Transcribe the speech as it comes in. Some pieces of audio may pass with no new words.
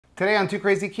Today on Two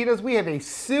Crazy Ketos, we have a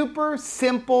super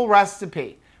simple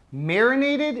recipe,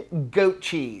 marinated goat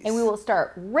cheese. And we will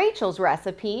start Rachel's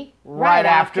recipe right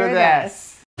after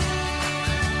this.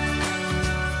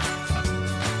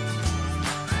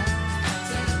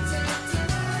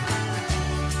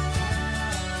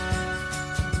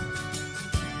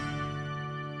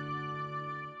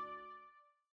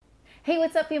 Hey,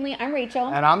 what's up, family? I'm Rachel.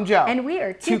 And I'm Joe. And we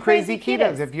are Two Crazy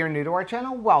Ketos. If you're new to our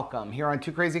channel, welcome. Here on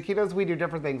Two Crazy Ketos, we do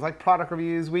different things like product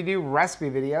reviews, we do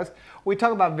recipe videos, we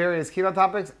talk about various keto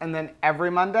topics, and then every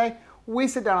Monday, we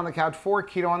sit down on the couch for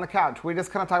Keto on the Couch. We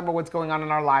just kind of talk about what's going on in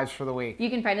our lives for the week.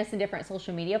 You can find us in different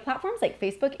social media platforms like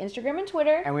Facebook, Instagram, and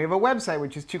Twitter. And we have a website,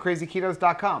 which is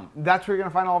twocrazyketos.com. That's where you're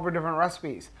going to find all of our different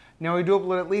recipes. Now, we do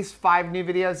upload at least 5 new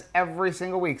videos every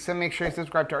single week, so make sure you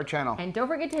subscribe to our channel. And don't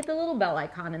forget to hit the little bell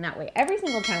icon, and that way every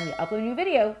single time we upload a new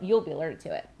video, you'll be alerted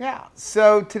to it. Yeah,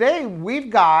 so today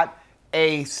we've got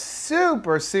a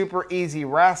super easy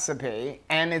recipe,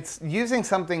 and it's using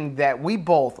something that we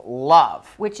both love.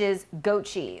 Which is goat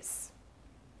cheese.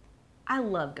 I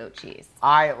love goat cheese.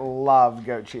 I love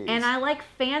goat cheese. And I like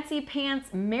fancy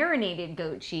pants marinated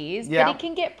goat cheese, Yeah. but it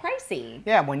can get pricey.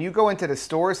 Yeah, when you go into the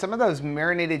store, some of those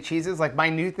marinated cheeses, like my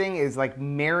new thing is like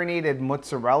marinated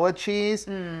mozzarella cheese.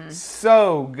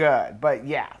 So good, but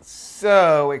yeah,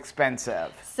 so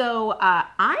expensive. So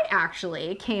I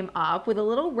actually came up with a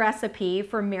little recipe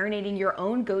for marinating your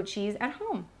own goat cheese at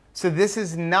home. So this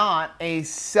is not a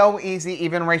so easy,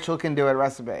 even Rachel can do it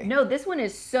recipe. No, this one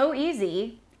is so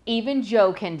easy, even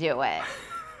Joe can do it.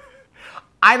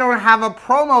 I don't have a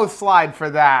promo slide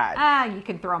for that. You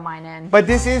can throw mine in. But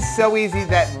this is so easy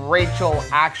that Rachel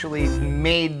actually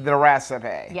made the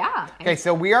recipe. Yeah. Okay,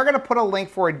 so we are going to put a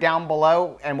link for it down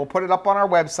below, and we'll put it up on our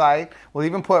website. We'll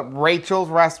even put Rachel's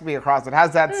recipe across it.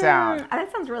 How's that sound?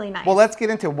 That sounds really nice. Well, let's get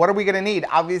into it. What are we going to need?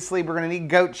 Obviously, we're going to need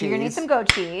goat cheese. You're going to need some goat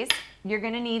cheese. You're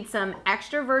going to need some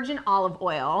extra virgin olive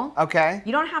oil. Okay.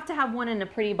 You don't have to have one in a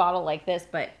pretty bottle like this,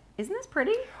 but isn't this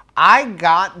pretty? I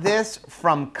got this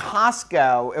from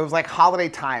Costco. It was like holiday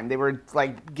time. They were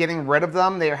like getting rid of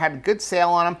them. They had a good sale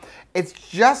on them. It's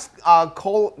just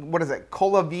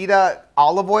Cola Vita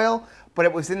olive oil, but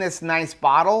it was in this nice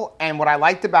bottle. And what I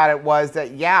liked about it was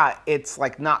that, yeah, it's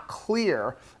like not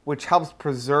clear, which helps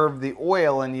preserve the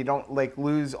oil and you don't like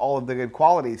lose all of the good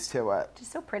qualities to it.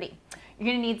 Just so pretty.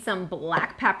 You're gonna need some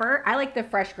black pepper. I like the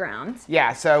fresh ground.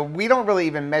 Yeah, so we don't really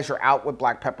even measure out with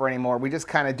black pepper anymore. We just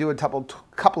kind of do a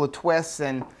couple of twists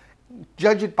and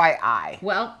judge it by eye.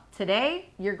 Well,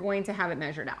 today you're going to have it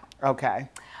measured out. Okay.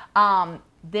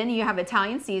 Then you have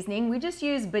Italian seasoning. We just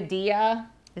use Badia.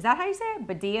 Is that how you say it?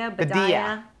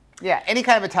 Badia? Yeah, any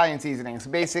kind of Italian seasonings.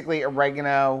 Basically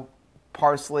oregano,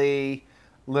 parsley,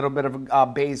 a little bit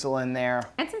of basil in there.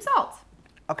 And some salt.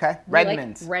 Okay,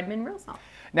 Redmond's. Like Redmond real salt.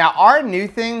 Now, our new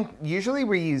thing, usually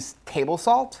we use table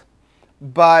salt,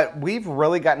 but we've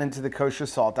really gotten into the kosher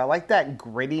salt. I like that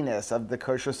grittiness of the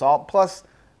kosher salt. Plus,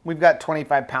 we've got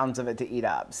 25 pounds of it to eat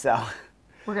up, so.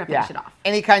 We're gonna finish it off.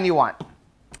 Any kind you want.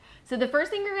 So the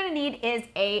first thing you're gonna need is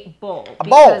a bowl.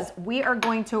 Because we are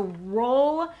going to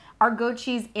roll our goat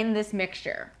cheese in this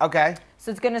mixture. Okay. So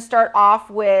it's gonna start off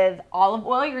with olive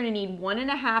oil. You're gonna need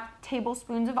 1.5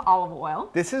 tablespoons of olive oil.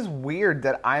 This is weird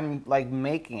that I'm like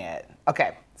making it.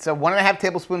 Okay, so 1.5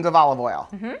 tablespoons of olive oil.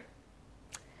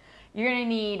 You're gonna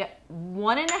need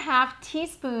 1.5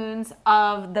 teaspoons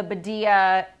of the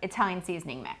Badia Italian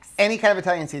seasoning mix. Any kind of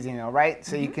Italian seasoning though, right?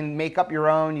 So you can make up your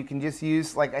own. You can just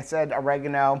use, like I said,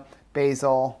 oregano,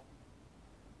 basil.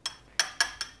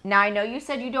 Now, I know you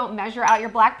said you don't measure out your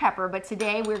black pepper, but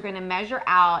today we're gonna measure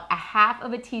out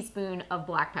 1/2 teaspoon of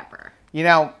black pepper. You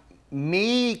know,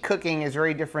 me cooking is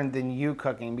very different than you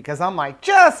cooking because I'm like,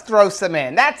 just throw some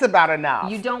in. That's about enough.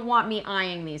 You don't want me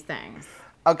eyeing these things.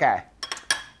 Okay.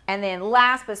 And then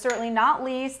last but certainly not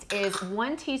least is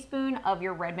 1 teaspoon of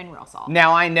your Redmond real salt.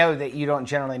 Now, I know that you don't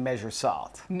generally measure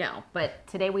salt. No, but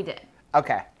today we did.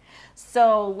 Okay.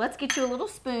 So let's get you a little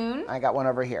spoon. I got one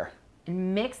over here.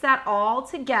 And mix that all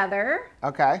together.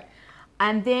 Okay.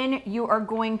 And then you are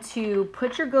going to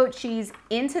put your goat cheese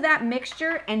into that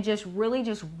mixture and just really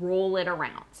just roll it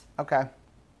around. Okay.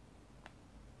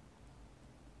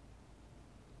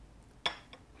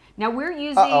 Now we're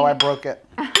using... Uh-oh, I broke it.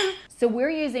 So we're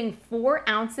using 4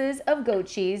 ounces of goat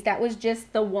cheese. That was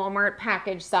just the Walmart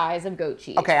package size of goat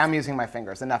cheese. Okay, I'm using my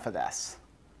fingers. Enough of this.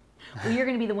 Well, you're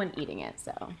going to be the one eating it,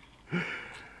 so.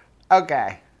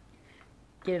 Okay.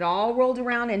 Get it all rolled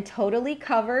around and totally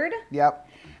covered. Yep.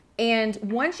 And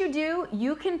once you do,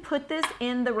 you can put this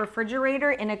in the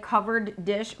refrigerator in a covered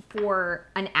dish for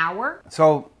an hour.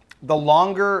 So The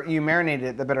longer you marinate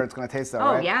it, the better it's going to taste, though,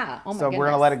 right? Oh, yeah. Oh, my So goodness. we're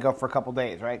going to let it go for a couple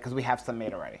days, right? Because we have some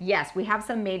made already. Yes, we have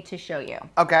some made to show you.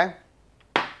 Okay.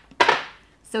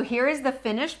 So here is the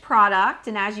finished product,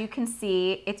 and as you can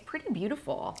see, it's pretty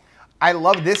beautiful. I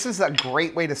love, this is a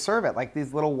great way to serve it, like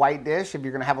these little white dish if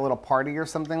you're gonna have a little party or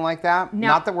something like that. No.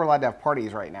 Not that we're allowed to have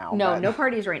parties right now. No, but. no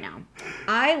parties right now.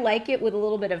 I like it with a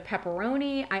little bit of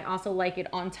pepperoni. I also like it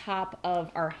on top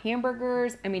of our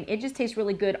hamburgers. I mean, it just tastes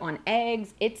really good on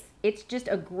eggs. It's just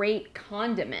a great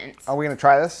condiment. Are we gonna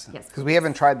try this? Yes, because we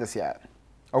haven't tried this yet.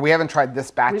 Or we haven't tried this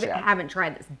batch We yet. haven't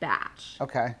tried this batch.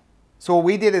 Okay. So what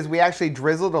we did is we actually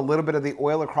drizzled a little bit of the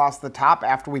oil across the top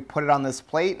after we put it on this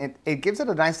plate. It gives it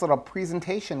a nice little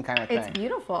presentation kind of thing. It's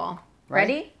beautiful. Right?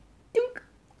 Ready?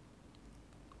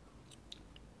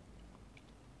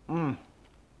 Dunk.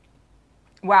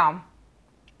 Wow.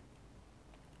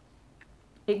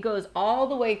 It goes all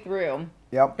the way through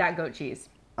that goat cheese.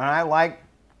 And I like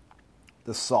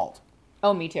the salt.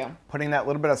 Oh, me too. Putting that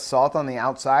little bit of salt on the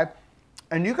outside.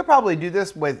 And you could probably do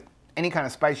this with any kind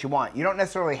of spice you want. You don't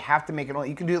necessarily have to make it,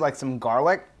 you can do like some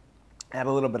garlic, add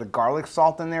a little bit of garlic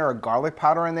salt in there or garlic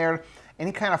powder in there.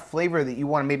 Any kind of flavor that you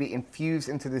want to maybe infuse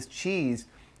into this cheese,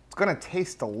 it's going to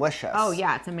taste delicious. Oh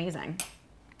yeah, it's amazing.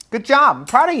 Good job. I'm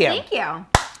proud of you. Thank you.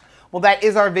 Well, that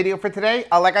is our video for today.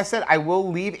 Like I said, I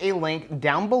will leave a link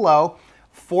down below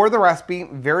for the recipe.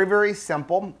 Very, very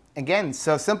simple. Again,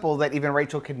 so simple that even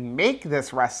Rachel can make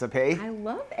this recipe. I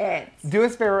love it. Do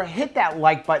us a favor, hit that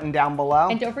like button down below.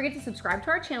 And don't forget to subscribe to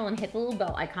our channel and hit the little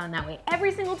bell icon. That way,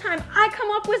 every single time I come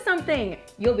up with something,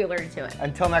 you'll be alerted to it.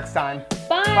 Until next time.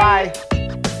 Bye. Bye.